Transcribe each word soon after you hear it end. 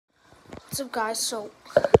What's up, guys? So,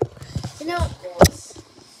 you know,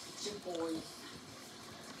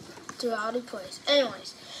 duality plays.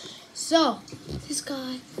 Anyways, so this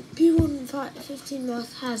guy,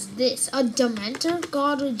 B15muth has this, a Dementor,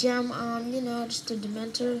 godly gem, just a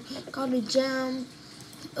Dementor, godly gem.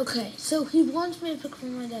 Okay, so he wants me to pick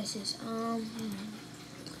from my dices.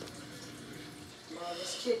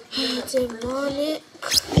 Demonic.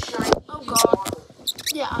 Oh god.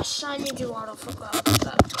 Yeah, a shiny duality. Forgot about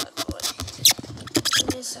that, by the way.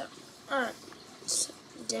 Alright. So,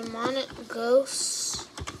 demonic ghosts.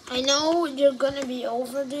 I know you're gonna be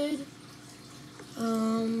over, dude.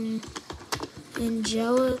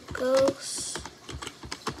 Angelic ghosts.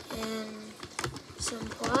 And some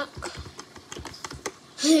black.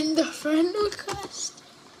 And the friend request.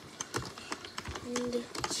 And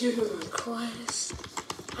quest.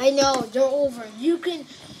 I know, you're over. You can.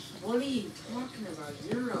 What are you talking about?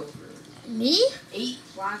 You're over. Me? 8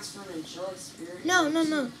 blacks from Angelic Spirit. No.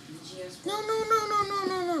 No.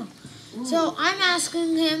 Ooh. So I'm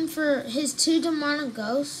asking him for his 2 demonic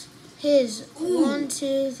ghosts, his 1,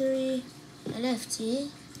 2, 3 NFT.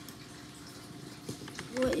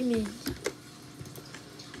 What do you mean?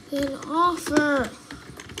 An offer.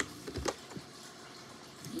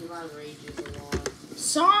 Eli rages a lot.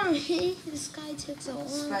 Sorry, this guy takes a lot.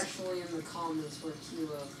 Especially in the comments for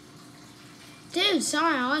Kilo. Dude,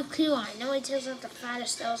 sorry, I like Kilo. I know he takes out the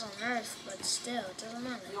fattest stills on earth, but still, it doesn't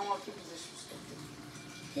matter. You don't want people disrespecting.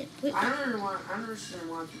 Yeah, I don't understand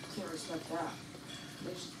why people can't respect that.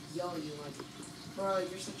 They just yell at you like, bro,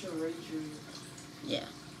 you're such a rager. Yeah.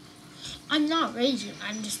 I'm not raging,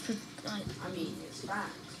 I'm just, I mean, it's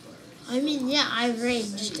facts, but... I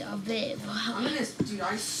raged a bit. I'm gonna, dude,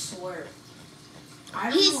 I swear.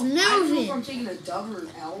 He's moving. I don't know if I'm taking a dub or an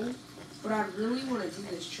L, but I really want to do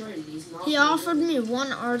this trade. He's not. He offered me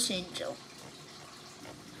 1 Archangel.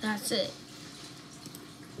 That's it.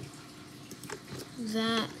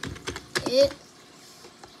 It.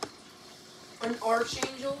 An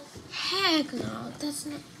Archangel? Heck no, that's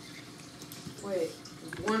not. Wait,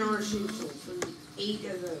 1 Archangel for 8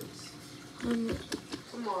 of those.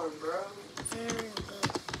 Come on, bro. Very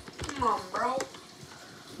good. Come on, bro.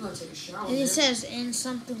 I'm gonna take a shower. And he says, and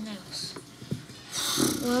something else.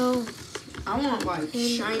 Well, I want like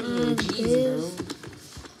shiny OGs, bro.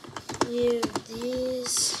 You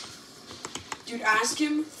these. Dude, ask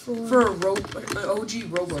him for an OG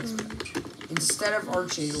Robux pet instead of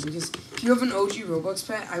Archangel, because if you have an OG Robux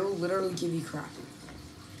pet, I will literally give you crap.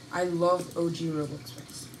 I love OG Robux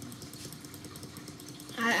pets.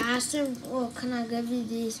 I asked him, well, can I give you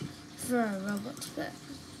these for a Robux pet?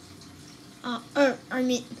 I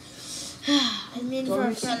mean for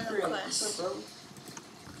a friend request. What's up,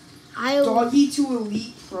 bro? Doggy to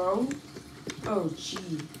Elite Pro? Oh,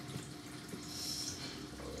 gee.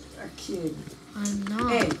 That kid. I'm not.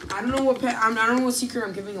 Hey, I don't know what pet. I don't know what secret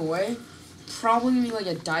I'm giving away. Probably gonna be like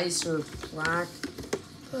a dice or black.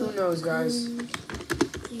 Who knows, guys?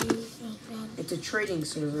 It's a trading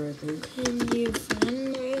server, I think. Can you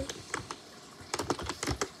friend me?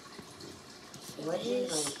 Legend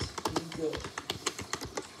Knight, you good.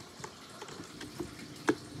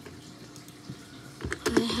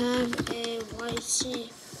 I have a YC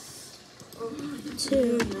to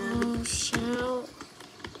now shout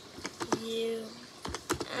you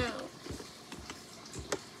out.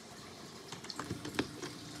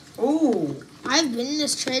 Oh! I've been in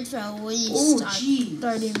this trade for at least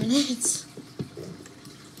 30 minutes.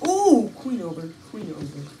 Oh! Queen over.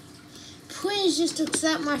 Please just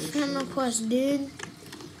accept my friend request, dude.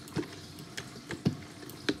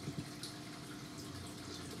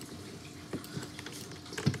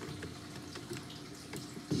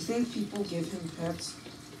 Do you think people give him pets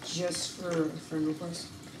just for a friend request?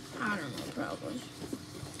 I don't know, probably.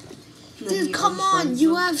 And Dude, come on,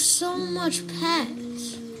 you have so much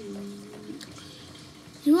pets.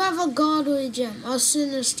 You have a godly gem, a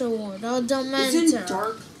sinister ward, a dementor. Isn't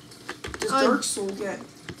Dark? Does Dark Soul get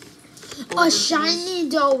a shiny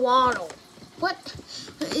Dowaddle? What?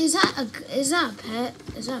 Is that a pet?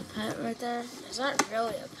 Is that a pet right there? Is that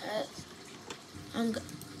really a pet?